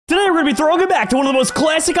we're gonna be throwing it back to one of the most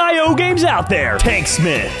classic IO games out there,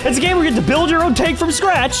 Tanksmith. It's a game where you get to build your own tank from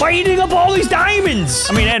scratch by eating up all these diamonds.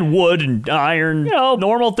 I mean, and wood and iron, you know,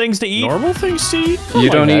 normal things to eat. Normal things to eat? You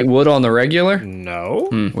don't eat wood on the regular? No.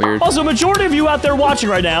 Weird. Also, majority of you out there watching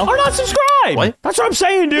right now are not subscribed. What? That's what I'm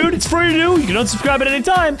saying, dude. It's free to do. You can unsubscribe at any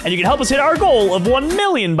time, and you can help us hit our goal of 1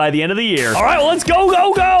 million by the end of the year. All right, well, let's go,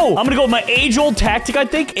 go, go. I'm gonna go with my age-old tactic, I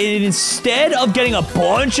think, and instead of getting a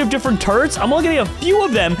bunch of different turrets, I'm only getting a few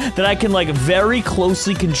of them that I can, like, very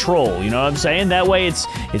closely control. You know what I'm saying? That way,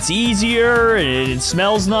 it's easier, and it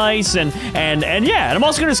smells nice, and yeah. And I'm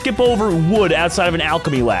also gonna skip over wood outside of an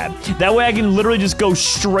alchemy lab. That way, I can literally just go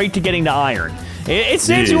straight to getting to iron. It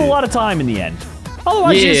saves you a lot of time in the end.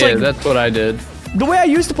 Otherwise, yeah, like, that's what I did. The way I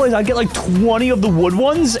used to play is I'd get like 20 of the wood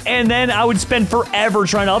ones, and then I would spend forever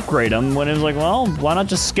trying to upgrade them, when it was like, well, why not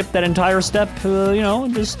just skip that entire step, you know,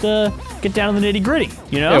 and just get down to the nitty-gritty,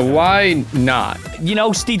 you know? Yeah, why not? You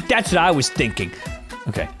know, Steve, that's what I was thinking.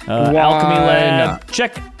 Okay, alchemy lab,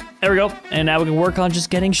 check. There we go. And now we can work on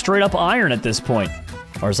just getting straight up iron at this point.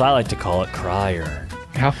 Or as I like to call it, cryer.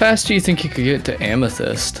 How fast do you think you could get to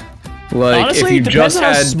amethyst? Like, honestly, if you it depends just on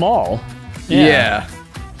had... how small. Yeah.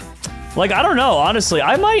 Like, I don't know, honestly.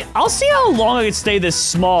 I'll see how long I can stay this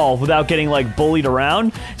small without getting, like, bullied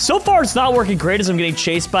around. So far, it's not working great as I'm getting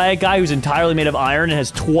chased by a guy who's entirely made of iron and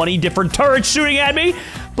has 20 different turrets shooting at me.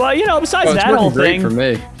 But, you know, besides that whole thing... It's working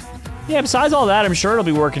great for me. Yeah, besides all that, I'm sure it'll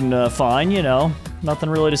be working fine, you know. Nothing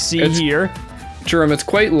really to see here. Jerome, it's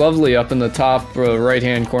quite lovely up in the top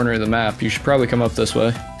right-hand corner of the map. You should probably come up this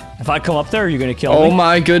way. If I come up there, are you gonna kill me? Oh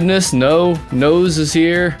my goodness, no. Nose is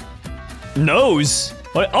here. Nose?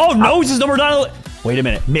 What? Oh, Nose is number 9. Wait a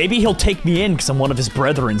minute. Maybe he'll take me in because I'm one of his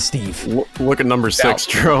brethren, Steve. Look at number 6,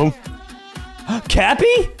 Jerome.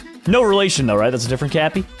 Cappy? No relation though, right? That's a different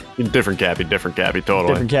Cappy? Different Cappy, totally.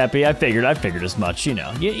 Different Cappy. I figured as much, you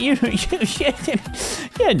know. You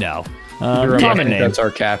know. Common name. That's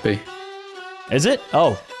our Cappy. Is it?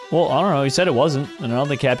 Oh. Well, I don't know. He said it wasn't, and I don't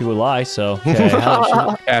think Cappy would lie, so...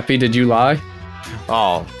 Okay, Cappy, did you lie?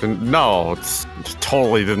 Oh, no. It's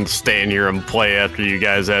totally didn't stay in here and play after you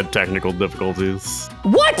guys had technical difficulties.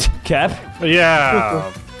 What? Cap?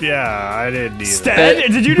 Yeah. Yeah, I didn't either.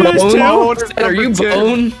 Stead? Did you do this too? Stead, are you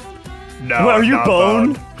Bone? No, are you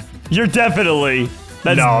Bone? You're definitely...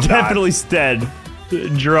 That's definitely Stead.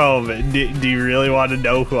 Jerome, do you really want to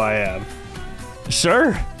know who I am?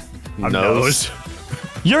 Sure. I'm Nose.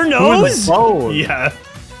 Your Nose? Yeah.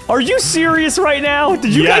 Are you serious right now?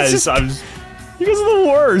 Did you guys just... You guys are the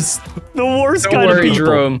worst. The worst kind of people.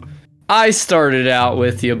 Jerome. I started out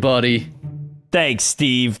with you, buddy. Thanks,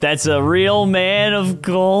 Steve. That's a real man of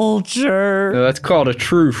culture. No, that's called a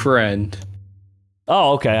true friend.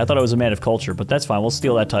 Oh, okay. I thought it was a man of culture, but that's fine. We'll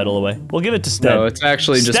steal that title away. We'll give it to Stead. No, it's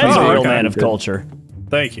actually just Stead's a real man of culture.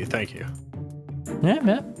 Thank you, thank you.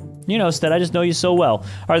 Yeah. You know, Stead, I just know you so well. All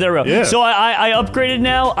right, there we go. Yeah. So I upgraded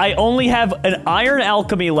now. I only have an iron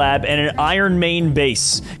alchemy lab and an iron main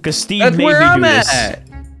base. Because Steve made me do this.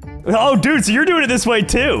 Oh, dude, so you're doing it this way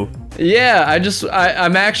too. Yeah,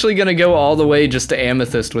 I'm actually gonna go all the way just to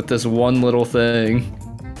amethyst with this one little thing.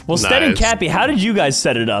 Well, Stead and Cappy, how did you guys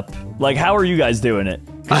set it up? Like, how are you guys doing it?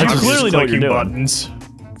 Because you clearly know what you're doing. Buttons.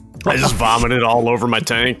 I just vomited all over my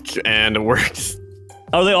tank, and it worked.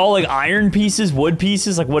 Are they all like iron pieces, wood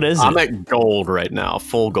pieces? Like, what is it? I'm at gold right now,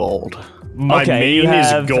 full gold. My main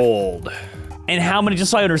is gold. And how many,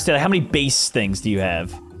 just so I understand, how many base things do you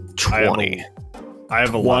have? 20. I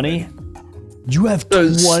have 11. You have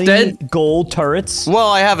 20 gold turrets? Well,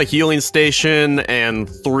 I have a healing station and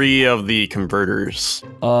 3 of the converters.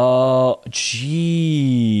 Oh,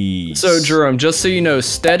 jeez. So, Jerome, just so you know,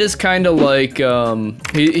 Stead is kind of like,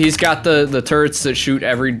 he's got the turrets that shoot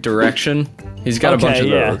every direction. He's got a bunch of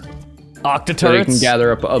those. Octa turrets? So he can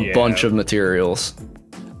gather up a bunch of materials.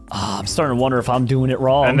 Oh, I'm starting to wonder if I'm doing it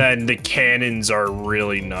wrong. And then the cannons are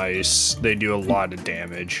really nice. They do a lot of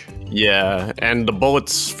damage. Yeah, and the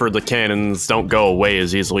bullets for the cannons don't go away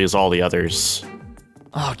as easily as all the others.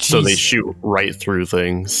 Oh, jeez. So they shoot right through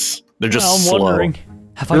things. They're just slow. I'm wondering,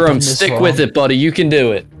 have I Jerome, done this stick wrong? with it, buddy. You can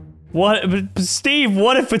do it. What, but Steve,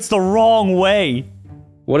 what if it's the wrong way?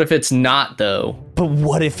 What if it's not, though? But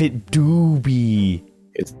what if it do be?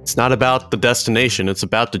 It's not about the destination, it's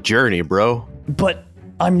about the journey, bro. But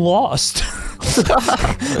I'm lost.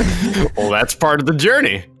 Well, that's part of the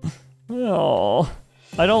journey. Oh,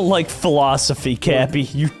 I don't like philosophy, Cappy.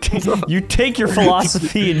 You take your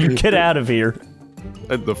philosophy and you get out of here.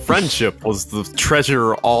 The friendship was the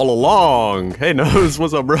treasure all along. Hey, Nose,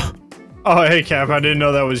 what's up, bro? Oh, hey, Cap, I didn't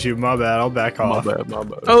know that was you. My bad. I'll back off. My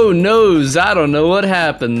bad. Oh, noes. I don't know what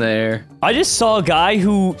happened there. I just saw a guy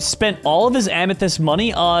who spent all of his amethyst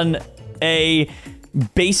money on a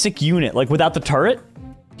basic unit, like without the turret.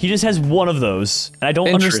 He just has one of those, and I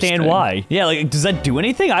don't understand why. Yeah, like, does that do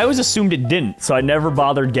anything? I always assumed it didn't, so I never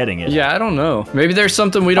bothered getting it. Yeah, I don't know. Maybe there's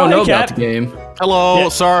something we don't know about the game. Hello,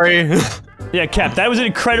 sorry. Yeah, Cap, that was an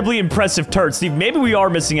incredibly impressive turret, Steve. Maybe we are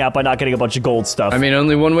missing out by not getting a bunch of gold stuff. I mean,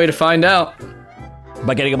 only one way to find out.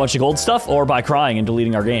 By getting a bunch of gold stuff, or by crying and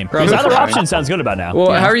deleting our game. Probably Because either crying. option sounds good about now.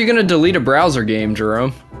 Well, how are you going to delete a browser game,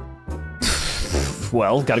 Jerome?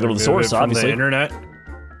 Well, gotta go to the source, From obviously. the internet.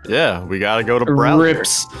 Yeah, we gotta go to browser.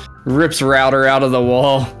 Rips router out of the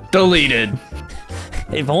wall. Deleted.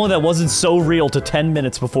 If only that wasn't so real to 10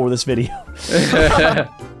 minutes before this video.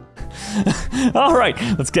 All right,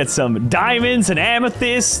 let's get some diamonds and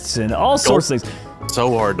amethysts and all sorts of things.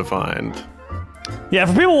 So hard to find. Yeah,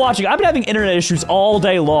 for people watching, I've been having internet issues all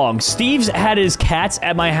day long. Steve's had his cats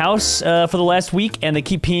at my house for the last week, and they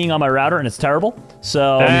keep peeing on my router, and it's terrible.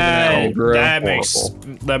 So That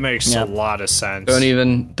makes a lot of sense. Don't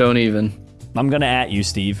even. I'm gonna at you,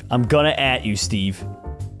 Steve. I'm gonna at you, Steve.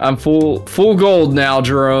 I'm full gold now,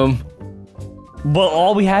 Jerome. But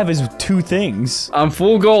all we have is 2 things. I'm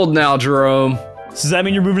full gold now, Jerome. Does that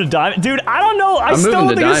mean you're moving to diamond? Dude, I don't know. I still don't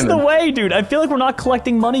think this is the way, dude. I feel like we're not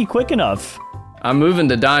collecting money quick enough. I'm moving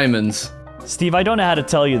to diamonds. Steve, I don't know how to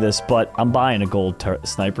tell you this, but I'm buying a gold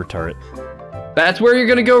sniper turret. That's where you're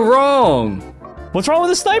gonna go wrong. What's wrong with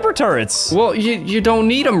the sniper turrets? Well, you don't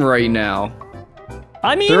need them right now.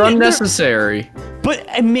 I mean, They're unnecessary.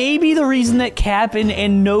 But maybe the reason that Cap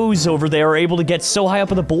and Nose over there are able to get so high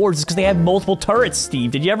up on the boards is because they have multiple turrets, Steve.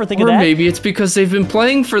 Did you ever think of that? Or maybe it's because they've been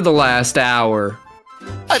playing for the last hour.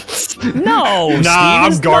 No, Steve,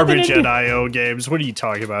 I'm it's garbage nothing to at IO games. What are you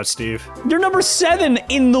talking about, Steve? You're number 7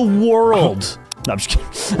 in the world. No, I'm just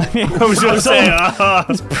kidding. I mean, I was gonna say,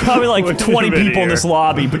 there's probably like wait a 20 minute people in here. this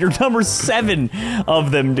lobby, but you're number 7 of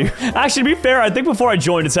them, dude. Actually, to be fair, I think before I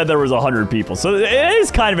joined, it said there was 100 people, so it is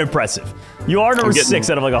kind of impressive. You are number 6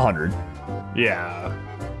 out of like 100. yeah.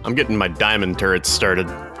 I'm getting my diamond turrets started.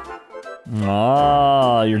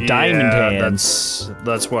 Ah, your diamond hands.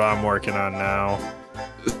 That's what I'm working on now.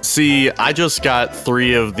 See, I just got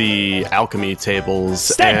 3 of the alchemy tables.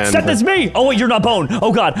 Stet, that's me! Oh wait, you're not Bone.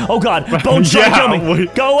 Oh god, Bone's trying to kill me.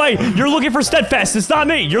 Go away. You're looking for Steadfast. It's not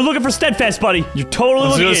me. You're looking for Steadfast, buddy. You're totally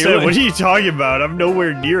looking I was gonna at say, what are you talking about? I'm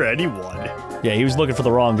nowhere near anyone. Yeah, he was looking for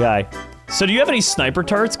the wrong guy. So do you have any sniper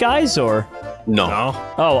turrets, guys, or? No.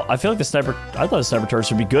 Oh, I feel like I thought the sniper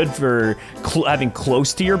turrets would be good for having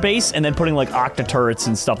close to your base and then putting like octa turrets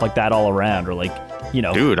and stuff like that all around, or like, you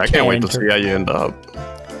know. Dude, I can't wait to see how you end up.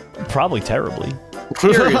 Probably terribly.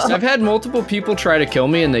 Curious, I've had multiple people try to kill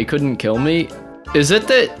me and they couldn't kill me. Is it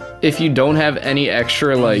that if you don't have any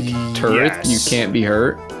extra, like, turrets, you can't be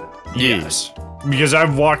hurt? Yes. Because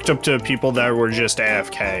I've walked up to people that were just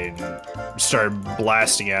AFK and started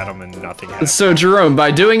blasting at them and nothing happened. So, Jerome,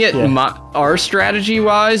 by doing it our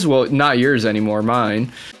strategy-wise, well, not yours anymore,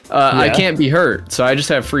 mine, I can't be hurt, so I just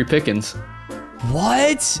have free pickings.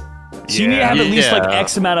 What? So you need to have at least like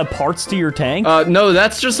X amount of parts to your tank? No,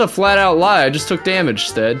 that's just a flat-out lie. I just took damage,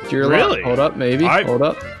 Stead. You're really? Hold up, maybe. Hold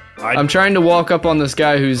up. I'm trying to walk up on this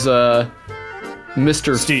guy who's,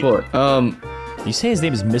 Mr. Steve. Foot. You say his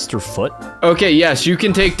name is Mr. Foot? Okay, yes, you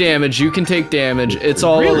can take damage. You can take damage. It's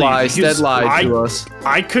all a lie. Stead lied to us.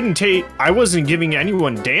 I wasn't giving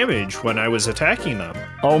anyone damage when I was attacking them.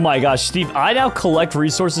 Oh my gosh, Steve, I now collect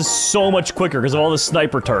resources so much quicker because of all the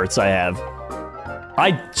sniper turrets I have.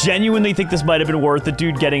 I genuinely think this might have been worth it,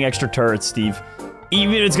 dude, getting extra turrets, Steve.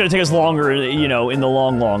 Even if it's gonna take us longer, you know, in the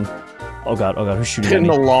long. Oh god, who's shooting at me?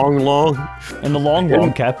 In the long. In the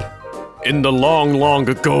long, Cap. In the long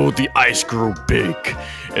ago, the ice grew big,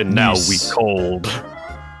 and now we cold.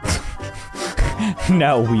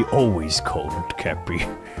 Now we always cold, Cappy.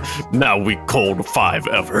 Now we cold 5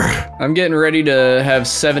 ever. I'm getting ready to have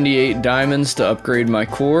 78 diamonds to upgrade my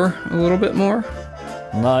core a little bit more.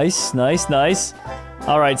 Nice.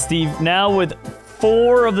 All right, Steve, now with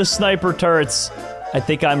 4 of the sniper turrets, I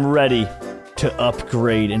think I'm ready to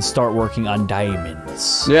upgrade and start working on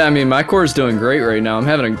diamonds. Yeah, I mean, my core's doing great right now. I'm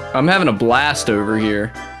having a blast over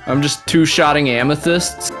here. I'm just 2-shotting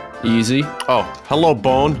amethysts. Easy. Oh, hello,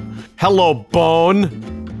 Bone. Hello,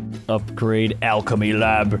 Bone. Upgrade alchemy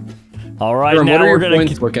lab. All right, Jerome, now what are we're your gonna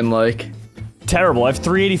points looking like? Terrible. I have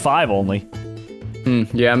 385 only.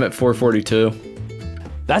 Yeah, I'm at 442.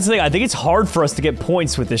 That's the thing. I think it's hard for us to get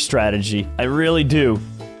points with this strategy. I really do.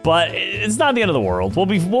 But it's not the end of the world.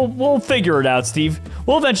 We'll figure it out, Steve.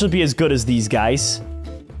 We'll eventually be as good as these guys.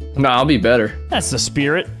 No, I'll be better. That's the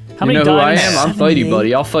spirit. How You many know who I diamonds? am? I'm fighty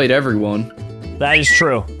buddy. I'll fight everyone. That is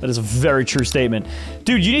true. That is a very true statement.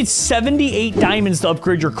 Dude, you need 78 diamonds to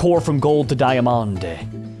upgrade your core from gold to diamond.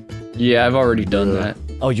 Yeah, I've already done that.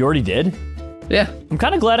 Oh, you already did? Yeah. I'm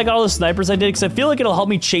kind of glad I got all the snipers I did, because I feel like it'll help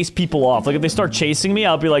me chase people off. Like, if they start chasing me,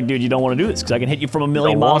 I'll be like, dude, you don't want to do this, because I can hit you from a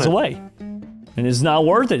million miles away. And it's not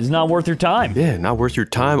worth it. It's not worth your time. Yeah, not worth your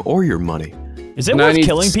time or your money. Is it worth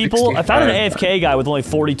killing 60. people? I found an AFK guy with only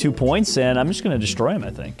 42 points, and I'm just going to destroy him, I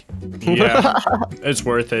think. Yeah, it's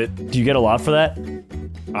worth it. Do you get a lot for that?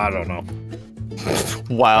 I don't know.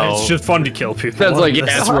 Wow. It's just fun to kill people. That's like, yeah,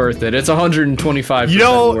 it's worth it. It's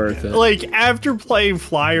 125% worth it. like after playing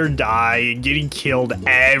Fly or Die and getting killed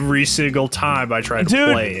every single time I try to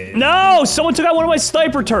play it. No! Someone took out one of my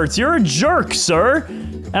sniper turrets. You're a jerk, sir.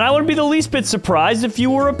 And I wouldn't be the least bit surprised if you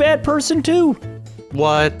were a bad person, too.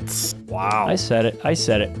 What? Wow. I said it. I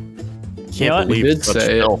said it. Can't You believe did such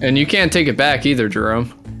say it. filth. And you can't take it back either,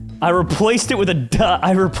 Jerome. I replaced it with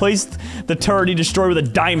I replaced the turret he destroyed with a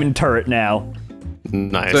diamond turret now.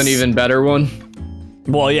 Nice. It's an even better one.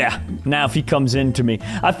 Well, yeah. Now if he comes into me,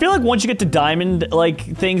 I feel like once you get to diamond like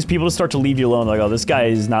things, people just start to leave you alone. Like, oh, this guy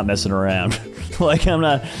is not messing around. Like,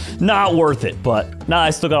 I'm not worth it. But nah, I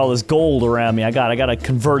still got all this gold around me. I gotta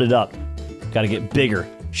convert it up. Gotta get bigger,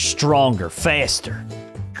 stronger, faster.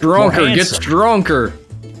 Drunker, More get handsome. drunker.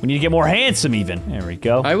 We need to get more handsome, even. There we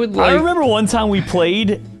go. I would I like- remember one time we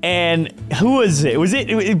played, and who was it? Was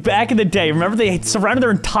it back in the day? Remember they had surrounded their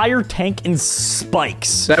entire tank in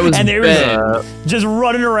spikes. That was and they were bad. just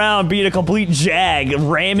running around, being a complete jag,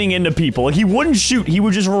 ramming into people. Like he wouldn't shoot; he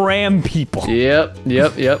would just ram people. Yep.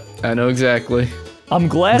 I know exactly. I'm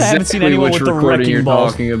glad I haven't seen anyone with the recording wrecking you're ball.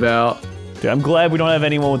 talking about. Dude, I'm glad we don't have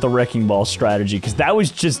anyone with the wrecking ball strategy, because that was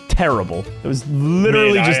just terrible. It was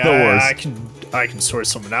literally Man, just the worst. I can sort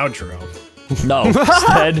someone out, Jerome. No,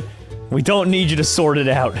 instead, we don't need you to sort it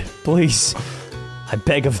out. Please, I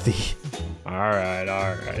beg of thee. All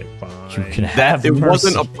right, fine. You can have It mercy.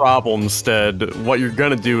 wasn't a problem, Stead. What you're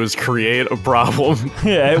gonna do is create a problem.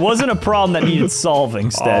 Yeah, it wasn't a problem that needed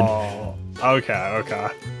solving, Stead. Oh, okay.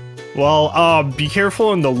 Well, be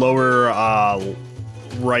careful in the lower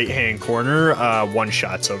right-hand corner. One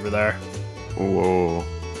shots over there. Whoa.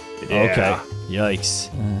 Yeah. Okay. Yikes.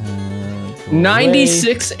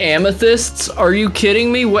 96 amethysts? Are you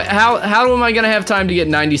kidding me? How am I gonna have time to get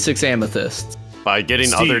 96 amethysts? By getting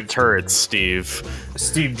Steve. other turrets, Steve.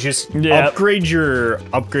 Steve, just Yeah. upgrade your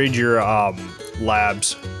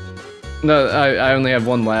labs. No, I only have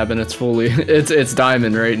one lab and it's fully it's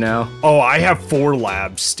diamond right now. Oh, I have 4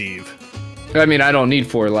 labs, Steve. I mean, I don't need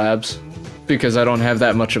 4 labs because I don't have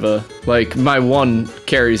that much of a like my one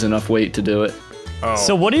carries enough weight to do it. Oh.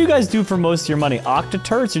 So what do you guys do for most of your money? Octa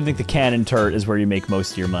turrets, or do you think the cannon turret is where you make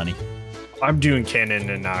most of your money? I'm doing Cannon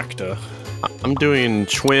and Octa. I'm doing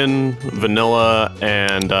Twin, Vanilla,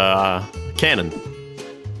 and Cannon.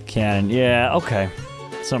 Cannon, yeah, okay.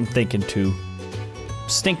 So I'm thinking too.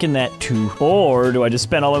 Stinking that too. Or do I just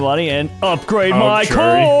spend all my money and upgrade my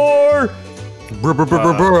Jerry. core?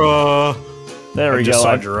 There I we just go.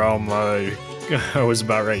 saw Jerome. I was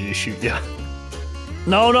about ready to shoot you.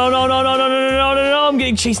 No, I'm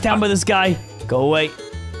getting chased down by this guy. Go away.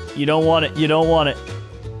 You don't want it. You don't want it.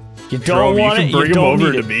 You don't Jerome, want you it. can bring You him don't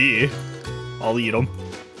over need to it. me. I'll eat him.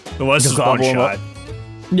 Unless Just it's one gobble him up. shot.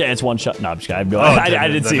 Yeah, it's one shot. No, I'm just kidding. Oh, I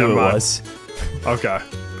then- didn't then see who never it mind. was. Okay.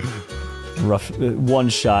 Rough. One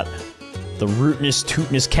shot. The rootinest,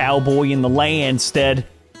 tootinest cowboy in the land, Stead.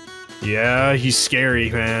 Yeah, he's scary,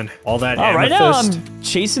 man. All that Oh, right now amethyst. I'm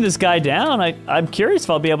chasing this guy down. I'm curious if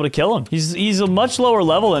I'll be able to kill him. He's a much lower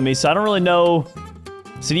level than me, so I don't really know.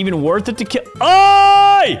 Is it even worth it to kill?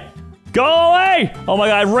 Oi! Go away! Oh my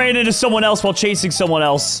god, I ran into someone else while chasing someone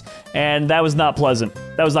else, and that was not pleasant.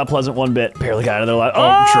 That was not pleasant one bit. Barely got out of there alive.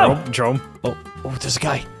 Oh, Jerome. Oh, there's a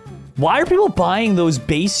guy. Why are people buying those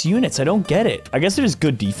base units? I don't get it. I guess it is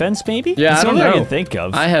good defense, maybe? Yeah, That's I the don't only thing know. I can think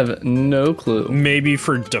of. I have no clue. Maybe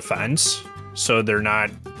for defense, so they're not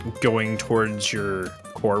going towards your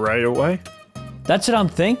core right away. That's what I'm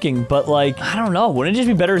thinking, but like, I don't know. Wouldn't it just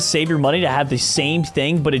be better to save your money to have the same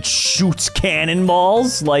thing, but it shoots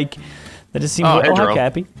cannonballs? Like, that just seems. Oh, hey, hi, Jerome.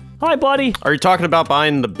 Cappy. Hi, buddy. Are you talking about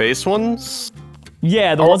buying the base ones?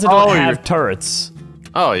 Yeah, the ones that don't oh, have you're- turrets.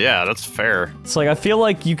 Oh yeah, that's fair. It's like I feel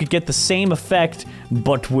like you could get the same effect,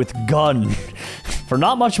 but with gun, for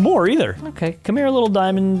not much more either. Okay, come here, little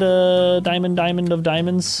diamond, diamond of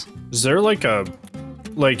diamonds. Is there like a,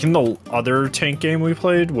 like in the other tank game we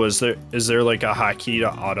played, is there like a hotkey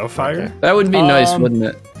to auto fire? Okay. That would be nice, wouldn't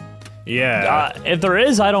it? Yeah. If there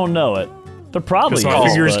is, I don't know it. There probably Because my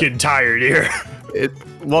is. finger's but- getting tired here.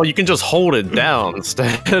 Well, you can just hold it down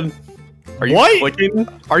instead. Are you What? clicking?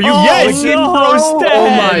 Are you Yes, no. bro. Oh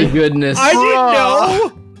my goodness. I didn't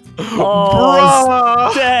know. Oh,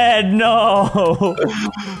 Stead, no.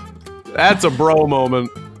 That's a bro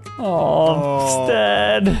moment. Oh,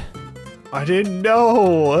 Stead. I didn't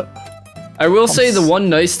know. I will say the one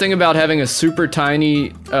nice thing about having a super tiny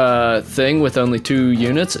thing with only 2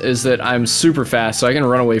 units is that I'm super fast, so I can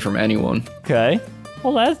run away from anyone. Okay.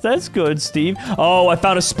 Well, that's good, Steve. Oh, I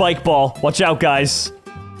found a spike ball. Watch out, guys.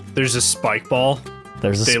 There's a spike ball.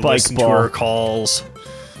 There's a They spike listen to ball. our calls.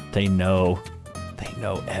 They know. They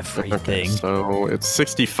know everything. So it's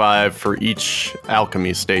 65 for each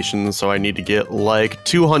alchemy station, so I need to get like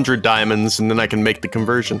 200 diamonds, and then I can make the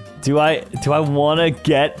conversion. Do I want to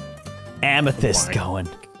get amethyst going?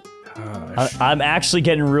 I'm actually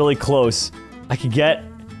getting really close. I could get.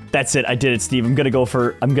 That's it. I did it, Steve. I'm gonna go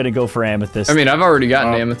for amethyst. I mean, I've already got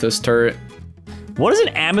an amethyst turret. What does an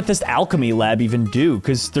amethyst alchemy lab even do?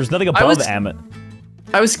 Because there's nothing above amethyst.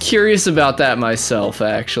 I was curious about that myself,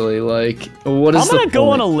 actually. Like, what is I'm gonna the go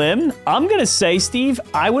on point? a limb. I'm gonna say, Steve,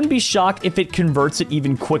 I wouldn't be shocked if it converts it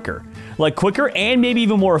even quicker. Like quicker and maybe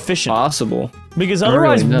even more efficient. Possible. Because I don't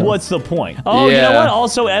otherwise, really know. what's the point? Oh, you know Yeah. what?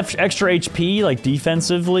 Also, extra HP, like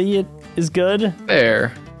defensively, it is good.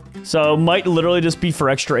 Fair. So it might literally just be for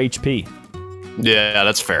extra HP. Yeah,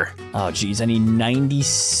 that's fair. Oh, geez, I need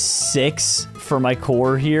 96 for my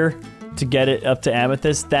core here to get it up to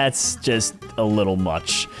amethyst. That's just a little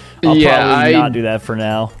much. I'll probably not do that for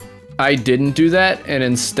now. I didn't do that, and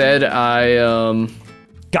instead I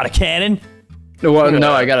Got a cannon? well,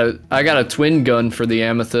 no, I got a twin gun for the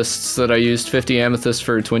amethysts that I used 50 amethysts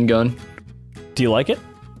for a twin gun. Do you like it?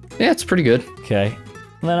 Yeah, it's pretty good. Okay.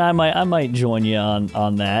 Then I might join you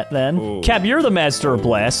on that then. Ooh. Cap, you're the master of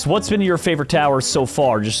blasts. What's been your favorite tower so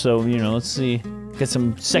far? Just so, you know, let's see. Get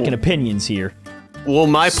some second opinions here. Well,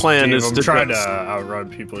 my plan is I'm to trying to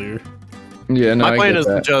outrun people here. Yeah, no, my plan is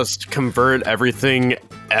to that. just convert everything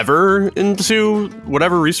ever into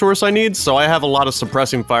whatever resource I need. So I have a lot of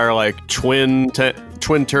suppressing fire, like twin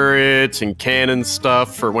turrets and cannon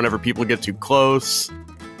stuff for whenever people get too close.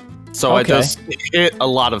 So I just hit a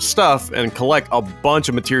lot of stuff and collect a bunch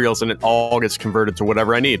of materials, and it all gets converted to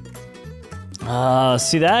whatever I need.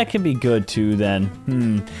 See, that could be good too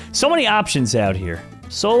then. So many options out here.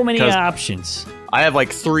 So many options. I have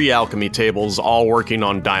like 3 alchemy tables all working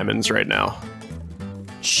on diamonds right now.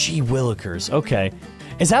 Gee willikers. Okay.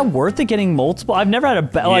 Is that worth it getting multiple? I've never had a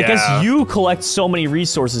well, I guess you collect so many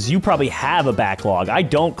resources. You probably have a backlog. I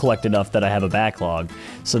don't collect enough that I have a backlog.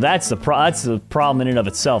 So that's the problem in and of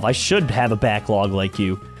itself. I should have a backlog like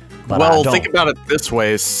you. But well, I don't. think about it this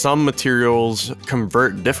way. Some materials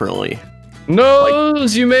convert differently. No,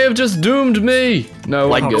 you may have just doomed me. No,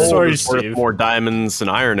 Like I'm good. gold sorry, is worth Steve. more diamonds than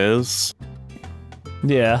iron is.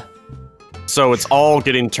 Yeah. So it's all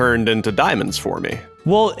getting turned into diamonds for me.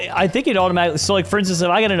 Well, I think it automatically. So, like, for instance, if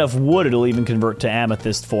I get enough wood, it'll even convert to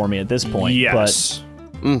amethyst for me at this point. Yes.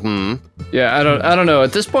 Yeah, I don't know.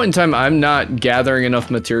 At this point in time, I'm not gathering enough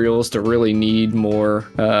materials to really need more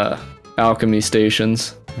alchemy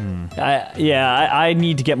stations. I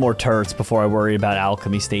need to get more turrets before I worry about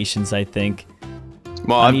alchemy stations, I think.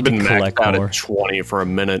 Well, I I've need to been collect maxed out more. at 20 for a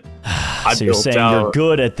minute. So you're saying you're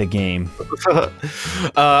good at the game.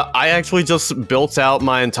 I actually just built out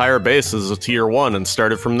my entire base as a tier 1 and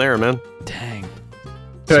started from there, man. Dang.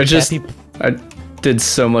 I did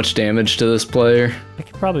so much damage to this player. I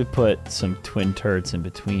could probably put some twin turrets in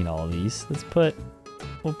between all of these.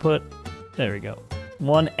 We'll put, there we go.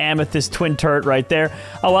 1 amethyst twin turret right there.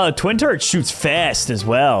 Oh, wow, the twin turret shoots fast as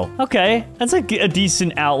well. Okay, that's a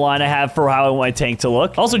decent outline I have for how I want my tank to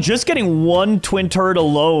look. Also, just getting 1 twin turret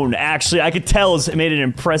alone, actually, I could tell has made an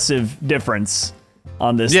impressive difference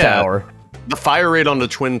on this tower. The fire rate on the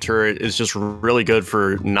twin turret is just really good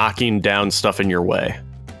for knocking down stuff in your way.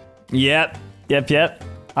 Yep.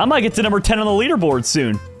 I might get to number 10 on the leaderboard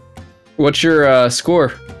soon. What's your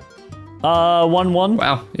score? 1-1.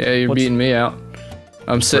 Wow, yeah, you're beating me out.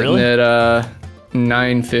 I'm sitting at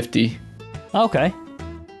 950. Okay.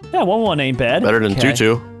 Yeah, 1-1 ain't bad. Better than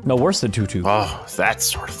 2-2. No, worse than 2-2. Oh, that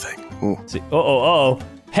sort of thing. Ooh. See,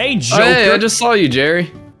 Hey, Joker. Oh, hey, I just saw you,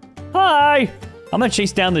 Jerry. Hi. I'm gonna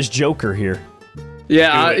chase down this Joker here.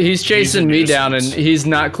 Yeah, he's chasing me down, and nuisance. he's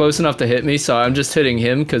not close enough to hit me, so I'm just hitting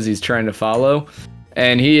him because he's trying to follow.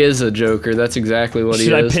 And he is a Joker. That's exactly what he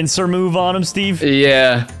Should I is. pincer move on him, Steve?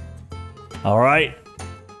 Yeah. All right.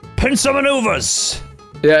 Pincer maneuvers.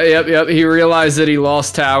 Yeah, yep. He realized that he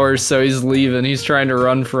lost towers, so he's leaving. He's trying to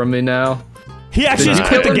run from me now. He actually just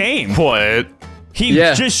quit the game. What? He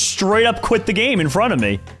just straight up quit the game in front of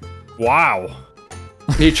me. Wow.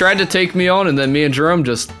 He tried to take me on, and then me and Jerome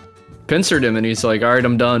just pincered him, and he's like, all right,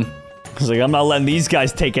 I'm done. I was like, I'm not letting these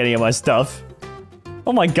guys take any of my stuff.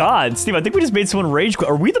 Oh my god, Steve, I think we just made someone rage quit.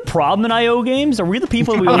 Are we the problem in IO games? Are we the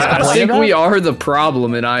people that we always complain I think about? we are the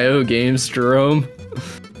problem in IO games, Jerome.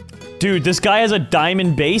 Dude, this guy has a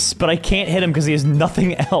diamond base, but I can't hit him because he has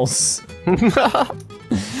nothing else.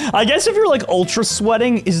 I guess if you're like ultra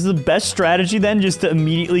sweating, is the best strategy then just to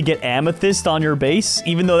immediately get amethyst on your base,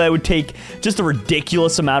 even though that would take just a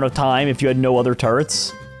ridiculous amount of time if you had no other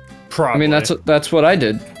turrets? Probably. I mean, that's what I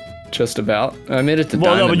did, just about. I made it to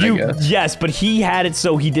Well, diamond, no, but I guess. yes, but he had it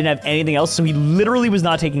so he didn't have anything else, so he literally was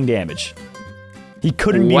not taking damage. He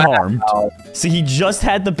couldn't be harmed. So he just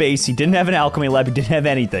had the base, he didn't have an alchemy lab, he didn't have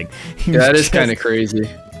anything. Yeah, that is kind of crazy.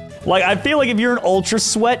 Like, I feel like if you're an ultra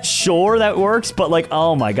sweat, sure, that works, but like,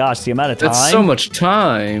 oh my gosh, the amount of time. That's so much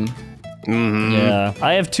time. Yeah.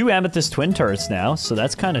 I have 2 amethyst twin turrets now, so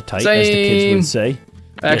that's kind of tight, as the Same. kids would say.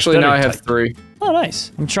 Actually, Yes, now I very have tight. 3. Oh,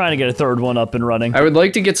 nice. I'm trying to get a 3rd one up and running. I would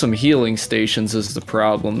like to get some healing stations is the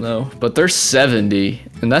problem, though. But there's 70,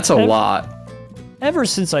 and that's a lot. Ever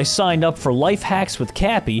since I signed up for Life Hacks with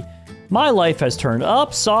Cappy, my life has turned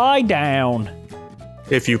upside down.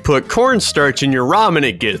 If you put cornstarch in your ramen,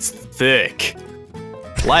 it gets thick.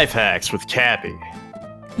 Life hacks with Cappy.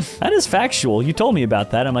 That is factual. You told me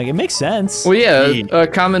about that. I'm like, it makes sense. Well, yeah, a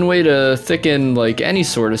common way to thicken, like, any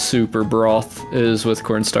sort of soup or broth is with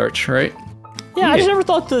cornstarch, right? Yeah, I just never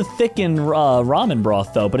thought to thicken ramen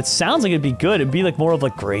broth, though, but it sounds like it'd be good. It'd be like more of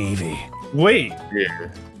like gravy. Wait, Yeah.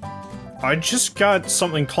 I just got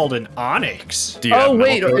something called an Onyx. Do you have Oh,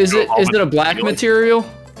 wait, milk? is it a black material?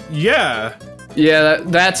 Yeah. Yeah,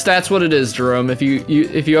 that's what it is, Jerome. If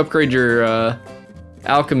you upgrade your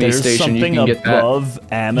alchemy There's station, you something can get that. above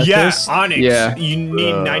amethyst. Yeah, Onyx. Yeah. You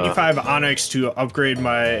need 95 Onyx to upgrade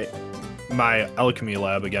my alchemy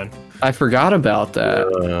lab again. I forgot about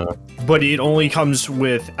that. But it only comes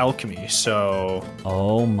with alchemy, so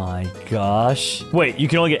Oh my gosh. Wait, you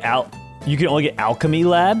can only get alchemy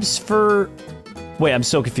labs for... Wait, I'm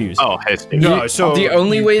so confused. Oh, hey, Steve. no. So The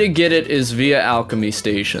only way to get it is via alchemy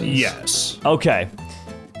stations. yes. Okay.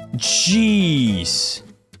 Jeez.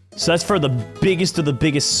 So that's for the biggest of the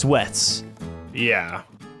biggest sweats. Yeah.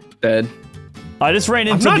 Dead. I just ran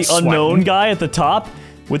into not the unknown sweating. guy at the top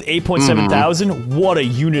with 8.7 thousand. What a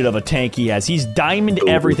unit of a tank he has. He's diamond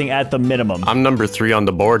everything at the minimum. I'm number 3 on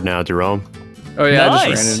the board now, Jerome. Oh yeah, I Nice.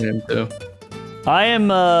 just ran into him too.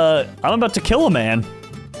 I'm about to kill a man.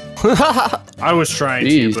 I was trying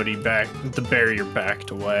Jeez. to, but the barrier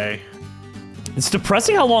backed away. It's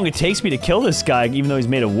depressing how long it takes me to kill this guy, even though he's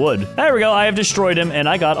made of wood. There we go, I have destroyed him, and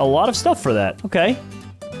I got a lot of stuff for that. Okay.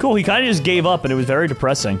 Cool, he kind of just gave up, and it was very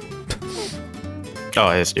depressing.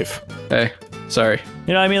 Oh, hey, Steve. Hey, sorry.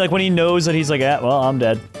 You know what I mean? Like, when he knows that he's like, ah, well, I'm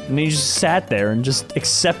dead. And he just sat there and just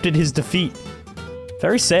accepted his defeat.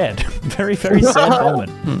 Very sad. Very, very sad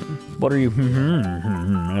moment. What are you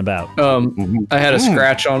about? I had a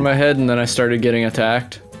scratch on my head and then I started getting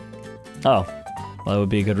attacked. Oh. Well, that would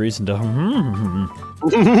be a good reason to...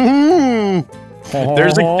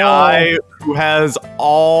 There's a guy who has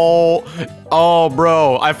all... Oh,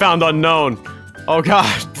 bro, I found unknown. Oh,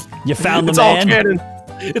 God. You found the It's all man? cannon.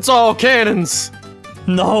 It's all cannons.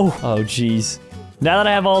 No. Oh, jeez. Now that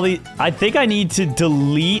I have all the... I think I need to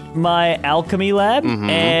delete my alchemy lab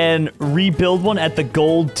and rebuild one at the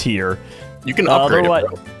gold tier. You can upgrade it, bro.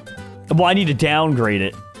 Well, I need to downgrade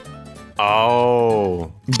it.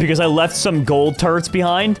 Oh. Because I left some gold turrets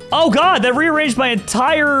behind. Oh god, that rearranged my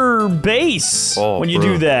entire base when you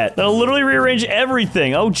do that. That'll literally rearrange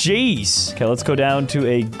everything. Oh jeez. Okay, let's go down to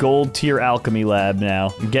a gold tier alchemy lab now.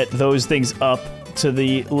 Get those things up to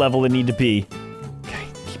the level they need to be. Okay,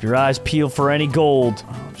 keep your eyes peeled for any gold.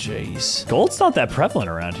 Oh jeez. Gold's not that prevalent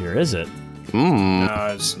around here, is it?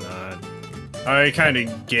 No, it's not. I kind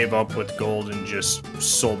of gave up with gold and just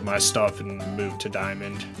sold my stuff and moved to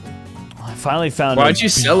diamond. I finally found Why'd you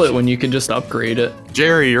sell it when you could just upgrade it?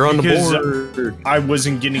 Jerry, you're on the Because board. I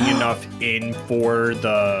wasn't getting enough in for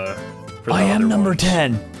the I am other number ones.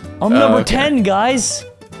 10. I'm number okay. 10, guys.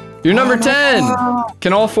 You're number 10!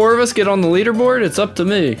 Can all 4 of us get on the leaderboard? It's up to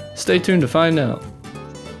me. Stay tuned to find out.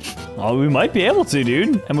 Oh, we might be able to,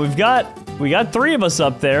 dude. And we got 3 of us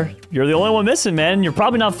up there. You're the only one missing, man. You're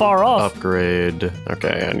probably not far off. Upgrade.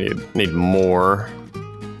 Okay, I need more.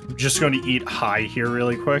 I'm just going to eat high here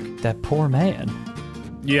really quick. That poor man.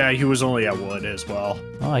 Yeah, he was only at wood as well.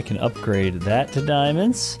 Oh, I can upgrade that to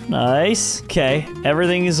diamonds. Nice. Okay,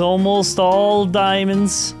 everything is almost all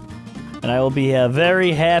diamonds. And I will be a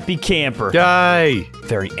very happy camper. Yay!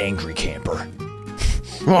 Very angry camper.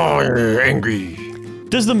 Oh, you're angry.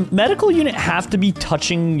 Does the medical unit have to be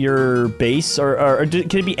touching your base, or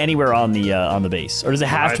can it be anywhere on the base, or does it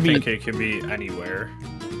have I to be? think it can be anywhere.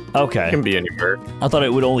 Okay. It can be anywhere. I thought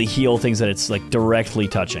it would only heal things that it's like directly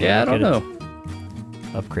touching. Yeah, I don't know.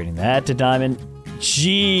 Upgrading that to diamond.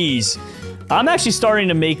 Jeez. I'm actually starting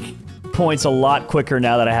to make points a lot quicker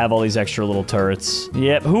now that I have all these extra little turrets.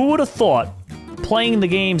 Yep, who would have thought playing the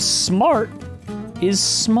game smart is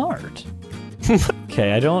smart?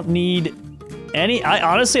 Okay, I don't need any...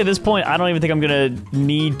 honestly, at this point, I don't even think I'm gonna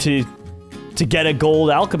need to get a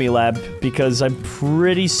gold alchemy lab because I'm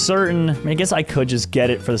pretty certain... I mean, I guess I could just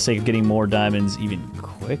get it for the sake of getting more diamonds even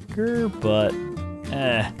quicker, but...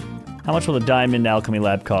 How much will the diamond alchemy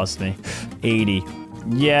lab cost me? 80.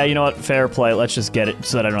 Yeah, you know what? Fair play. Let's just get it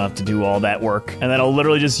so that I don't have to do all that work. And then I'll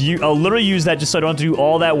literally just use that just so I don't have to do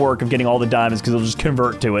all that work of getting all the diamonds because it'll just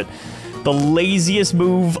convert to it. The laziest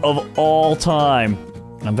move of all time.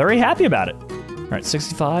 I'm very happy about it. All right,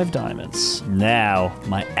 65 diamonds. Now,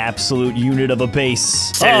 my absolute unit of a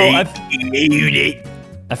base. I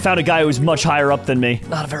found a guy who's much higher up than me.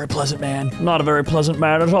 Not a very pleasant man. Not a very pleasant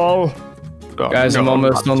man at all. Oh, Guys, I'm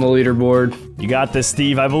almost on the leaderboard. You got this,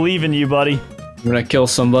 Steve. I believe in you, buddy. I'm gonna kill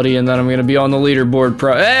somebody and then I'm gonna be on the leaderboard.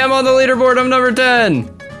 Hey, I'm on the leaderboard. I'm number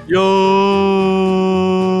 10.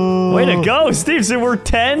 Yo! Way to go, Steve. So we're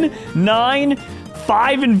 10, 9,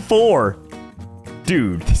 5, and 4.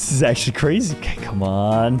 Dude, this is actually crazy. Okay, come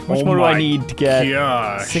on. How much more do I need to get?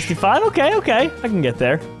 Gosh. 65? Okay, okay. I can get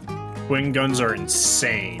there. Twin guns are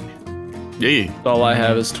insane. Yeah. All I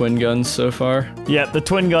have is twin guns so far. Yeah, the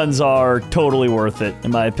twin guns are totally worth it,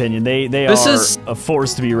 in my opinion. They This are is- a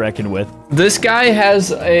force to be reckoned with. This guy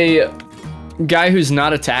has a guy who's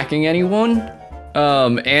not attacking anyone,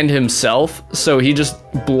 and himself, so he just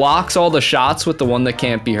blocks all the shots with the one that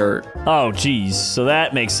can't be hurt. Oh, geez. So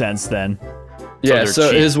that makes sense then. Yeah, they're so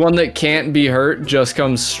cheap. his one that can't be hurt just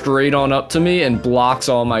comes straight on up to me and blocks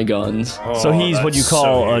all my guns. So Oh, he's what you that's call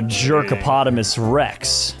so a irritating. Jerkopotamus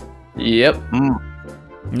Rex. Yep.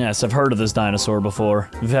 Yes, I've heard of this dinosaur before.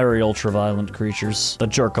 Very ultra-violent creatures. The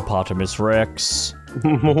Jerkopotamus Rex.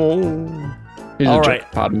 He's All a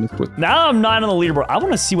right. Jerkopotamus with- Now I'm 9 on the leaderboard. I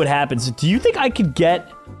want to see what happens. Do you think I could get...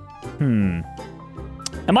 Am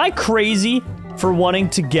I crazy for wanting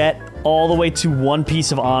to get all the way to one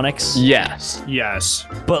piece of Onyx? Yes. Yes.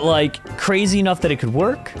 But, like, crazy enough that it could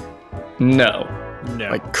work? No. No.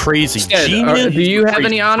 Like crazy Ed, genius. do you have Crazy,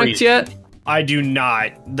 any Onyx crazy. yet? I do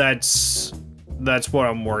not. That's what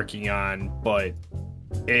I'm working on, but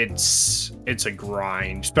it's a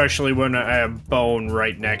grind, especially when I have Bone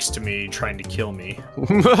right next to me trying to kill me.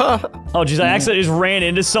 Oh, geez, I accidentally just ran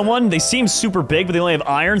into someone. They seem super big, but they only have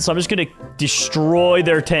iron, so I'm just gonna destroy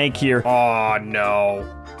their tank here. Oh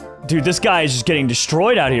no. Dude, this guy is just getting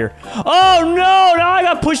destroyed out here. Oh, no! Now I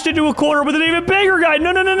got pushed into a corner with an even bigger guy.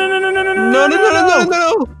 No, no, no, no, no, no, no, no, no, No, no, no, no,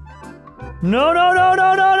 no, no. No, no, no,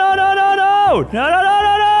 no, no, no, no, no, no! No, no, no,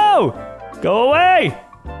 no, no! Go away!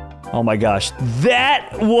 Oh my gosh, that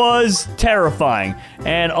was terrifying.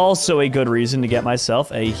 And also a good reason to get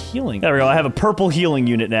myself a healing. There we go, I have a purple healing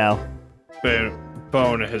unit now.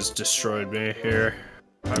 Bone has destroyed me here.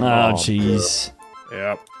 Oh, jeez.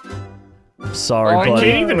 Yep. Sorry, Oh, I buddy.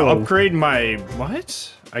 can't even upgrade my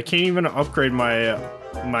what? I can't even upgrade my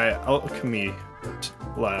my alchemy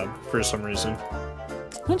lab for some reason.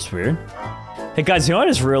 That's weird. Hey guys, you know what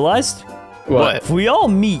I just realized? What? If we all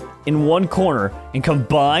meet in one corner and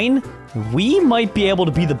combine, we might be able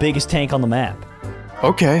to be the biggest tank on the map.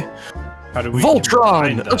 Okay. How do we combine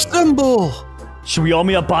Voltron, them? assemble! Should we all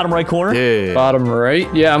meet up bottom right corner? Yeah. Bottom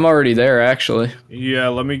right? Yeah, I'm already there, actually. Yeah,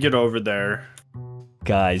 let me get over there.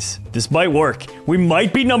 Guys, this might work. We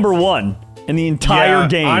might be number 1 in the entire Yeah,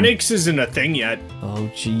 game. Onyx isn't a thing yet. Oh,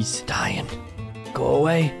 jeez. Dying. Go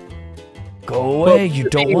away. Go away. You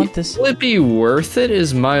don't want this. Will it be worth it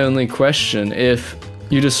is my only question. If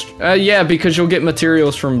you just... yeah, because you'll get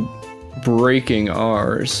materials from breaking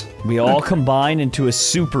ours. We all combine into a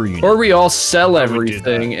super unit. Or we all sell would do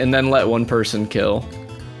everything and then let one person kill.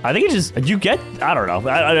 I think it just... You get... I don't know.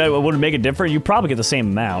 I wouldn't make it different. You probably get the same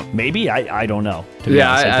amount. Maybe? I don't know. To be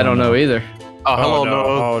Yeah, honest, I don't know either. Oh, hello, Oh, no. no.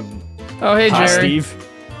 Oh, Oh, hey, Hi, Jerry. Steve.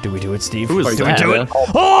 Do we do it, Steve? Who is do that? we do it?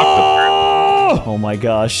 Oh! Oh my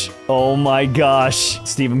gosh. Oh my gosh.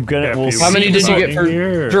 Steve, I'm gonna... Yeah, We'll people- How many see did you this- get for...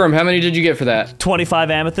 Here. Jerome, how many did you get for that? 25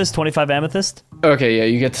 amethyst? 25 amethyst? Okay, yeah,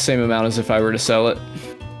 you get the same amount as if I were to sell it.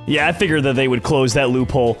 Yeah, I figured that they would close that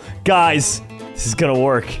loophole. Guys, this is gonna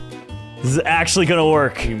work. This is actually gonna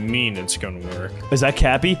work. you mean it's gonna work? Is that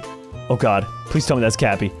Cappy? Oh god. Please tell me that's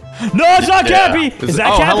Cappy. No, it's not Yeah. Cappy! Is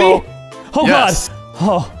that Oh, Cappy? hello. Oh Yes. god.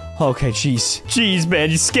 Oh, okay, jeez. Jeez, man,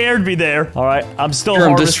 you scared me there. Alright, I'm still Jerome,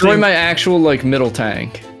 harvesting. destroy my actual, like, middle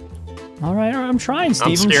tank. All right, I'm trying,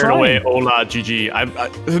 Steve. I'm scared away. Hola, GG.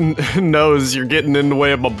 I knows you're getting in the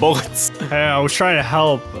way of my bullets. Hey, I was trying to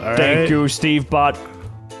help. All right? Thank you, Steve Bot.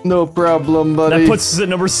 No problem, buddy. That puts us at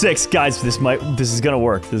number 6, guys. This is gonna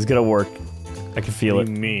work. This is gonna work. I can feel What it.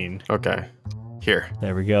 do you mean? Okay. Here.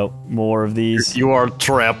 There we go. More of these. You are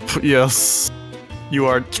trapped. Yes. You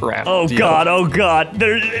are trapped. Oh yo. god, oh god.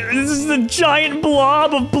 This is a giant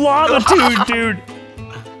blob of blobitude, dude.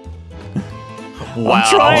 Wow.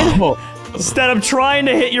 I'm trying. Instead, I'm trying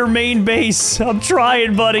to hit your main base. I'm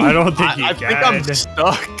trying, buddy. I don't think you I can. think I'm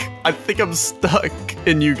stuck. I think I'm stuck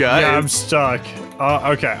in you guys. Yeah, I'm stuck.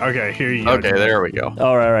 Okay, here you go. Okay, there we go.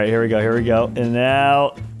 All right, here we go. And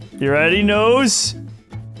now, you ready, Nose?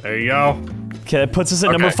 There you go. Okay, that puts us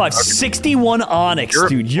at number 5. okay. 61 Onyx,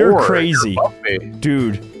 dude. You're You're crazy. above me.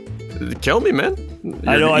 Dude. Kill me, man.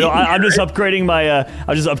 I know. You're I'm just eating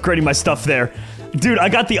upgrading my stuff there. Dude, I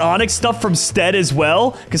got the Onyx stuff from Stead as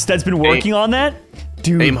well, because Stead's been working on that.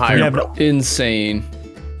 Dude, Aim higher, we have bro. Insane.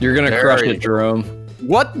 You're gonna There crush you it, go. Jerome.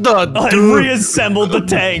 What the I dude? reassembled the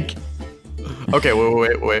tank. Okay,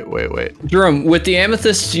 wait. Jerome, with the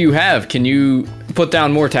amethysts you have, can you put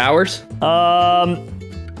down more towers?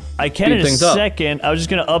 I can Speed in a things up. second. I was just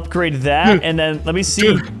gonna upgrade that, and then let me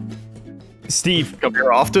see. Steve, Come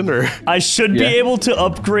here often, or? I should be Yeah. able to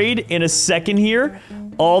upgrade in a second here,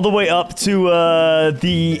 all the way up to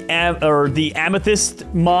the amethyst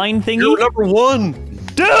mine thingy. You're number 1.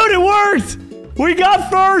 Dude, it worked! We got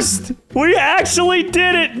first! We actually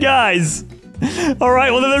did it, guys!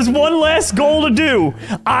 Alright, well then there's one last goal to do.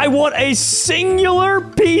 I want a singular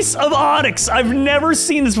piece of Onyx. I've never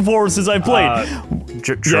seen this before since I played.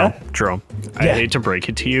 Jerome, I Yeah. hate to break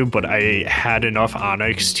it to you, but I had enough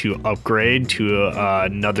Onyx to upgrade to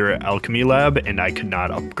another alchemy lab, and I could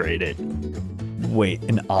not upgrade it. Wait,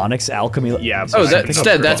 an Onyx alchemy? Yeah. Oh, but I couldn't that's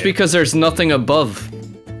dead. That's upgrade it. because there's nothing above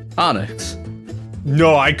Onyx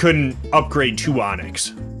No, I couldn't upgrade to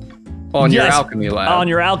Onyx. on your Yes, alchemy lab. On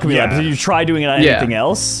your alchemy lab. Yeah. Did you try doing it on Yeah. anything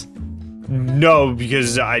else? No,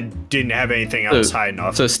 because I didn't have anything else high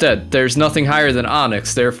enough. So Stead, there's nothing higher than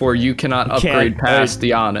Onyx, therefore you cannot upgrade past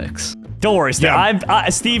the Onyx. Don't worry, Steve. Yeah.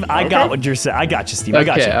 Steve, I got what you're saying. I got you, Steve. I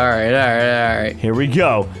got Okay, you. alright. Here we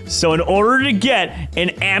go. So in order to get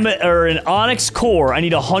an Onyx core, I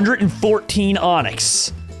need 114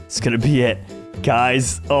 Onyx. It's gonna be it.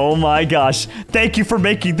 Guys, oh my gosh. Thank you for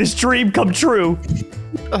making this dream come true.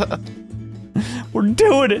 We're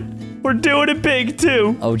doing it. We're doing it big,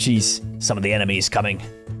 too. Oh, geez. Some of the enemies coming.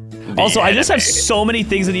 Also, I just have so many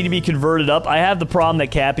things that need to be converted up. I have the problem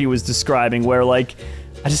that Cappy was describing where, like,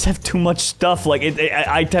 I just have too much stuff. Like,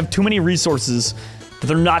 I have too many resources that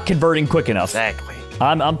they're not converting quick enough. Exactly.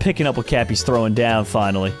 I'm picking up what Cappy's throwing down,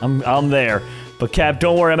 finally. I'm there. But, Cap,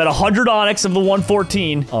 don't worry. I'm at 100 Onyx of the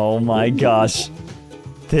 114. Oh, my gosh.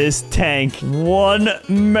 This tank. 1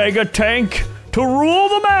 mega tank to rule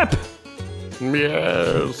the map.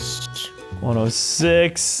 Yes.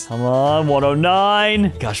 106. Come on,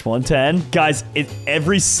 109. Gosh, 110. Guys,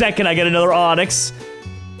 every second I get another Onyx.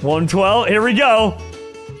 112. Here we go.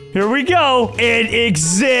 Here we go. It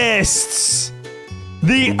exists.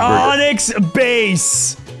 The Onyx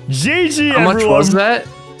base. GG, How much everyone. was that?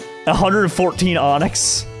 114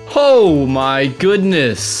 Onyx. Oh my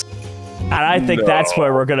goodness. And I think that's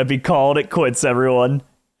where we're going to be calling it quits, everyone.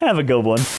 Have a good one.